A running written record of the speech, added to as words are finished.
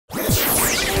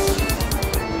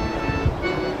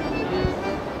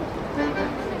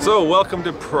So, welcome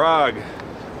to Prague.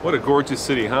 What a gorgeous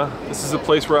city, huh? This is the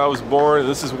place where I was born, and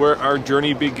this is where our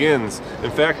journey begins.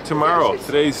 In fact, tomorrow,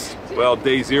 today's, well,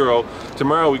 day zero.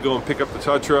 Tomorrow we go and pick up the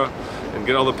Tatra and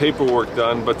get all the paperwork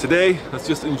done. But today, let's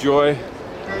just enjoy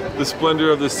the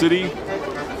splendor of the city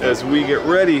as we get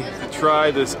ready to try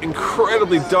this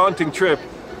incredibly daunting trip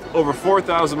over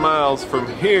 4,000 miles from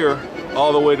here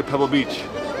all the way to Pebble Beach.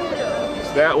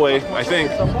 That way, I think,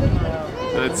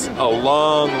 it's a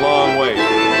long, long way.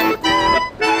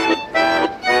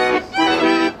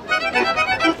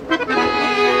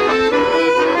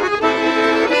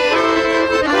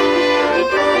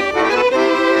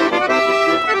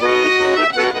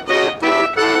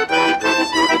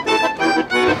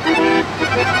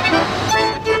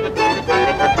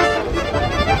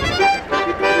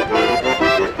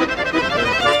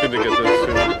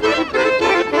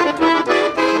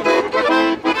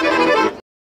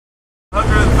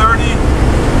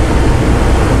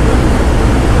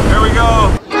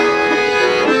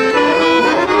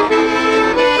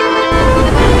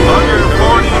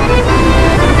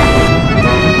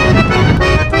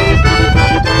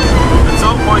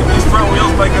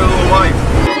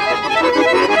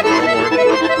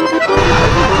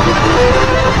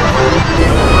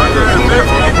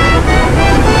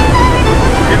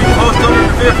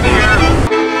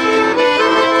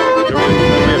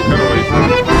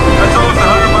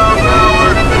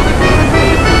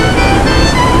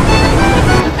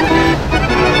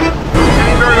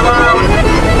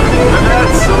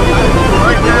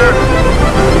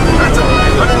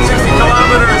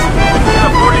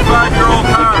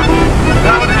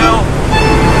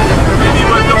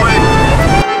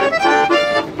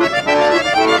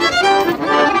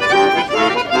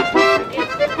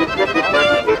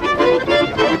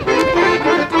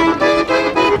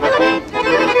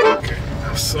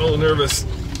 So nervous.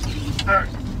 Come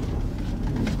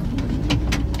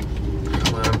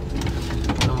on.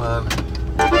 Come on.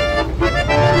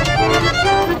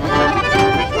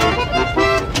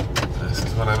 This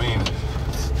is what I mean.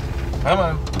 Come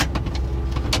on.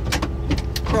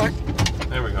 Right.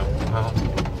 There we go.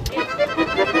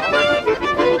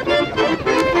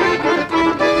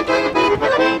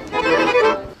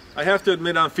 I have to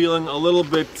admit I'm feeling a little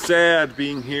bit sad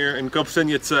being here in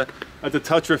Kopsenica at the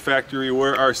Tatra factory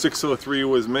where our 603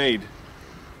 was made.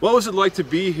 What was it like to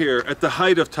be here at the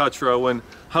height of Tatra when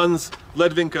Hans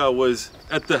Ledwinka was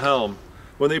at the helm?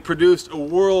 When they produced a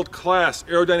world-class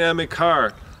aerodynamic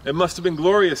car? It must have been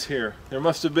glorious here. There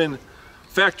must have been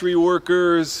factory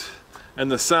workers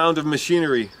and the sound of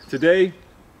machinery. Today,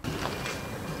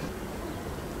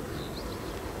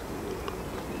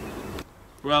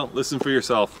 well, listen for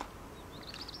yourself.